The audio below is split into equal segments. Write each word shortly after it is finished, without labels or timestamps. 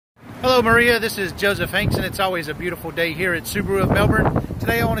Hello Maria, this is Joseph Hanks and it's always a beautiful day here at Subaru of Melbourne.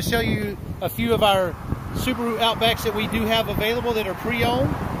 Today I want to show you a few of our Subaru Outbacks that we do have available that are pre-owned.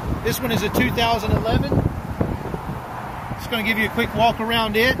 This one is a 2011. Just going to give you a quick walk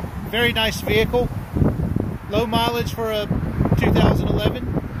around it. Very nice vehicle. Low mileage for a 2011.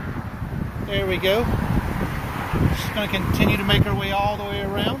 There we go. Just going to continue to make our way all the way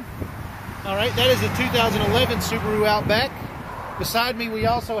around. Alright, that is a 2011 Subaru Outback. Beside me we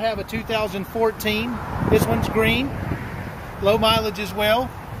also have a 2014. This one's green. Low mileage as well.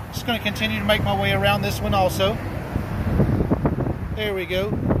 Just going to continue to make my way around this one also. There we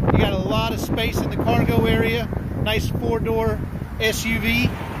go. You got a lot of space in the cargo area. Nice four-door SUV.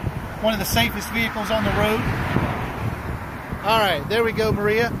 One of the safest vehicles on the road. Alright, there we go,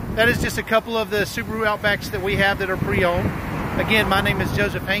 Maria. That is just a couple of the Subaru Outbacks that we have that are pre-owned. Again, my name is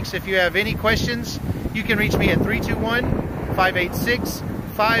Joseph Hanks. If you have any questions, you can reach me at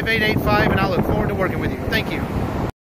 321-586-5885, and I look forward to working with you. Thank you.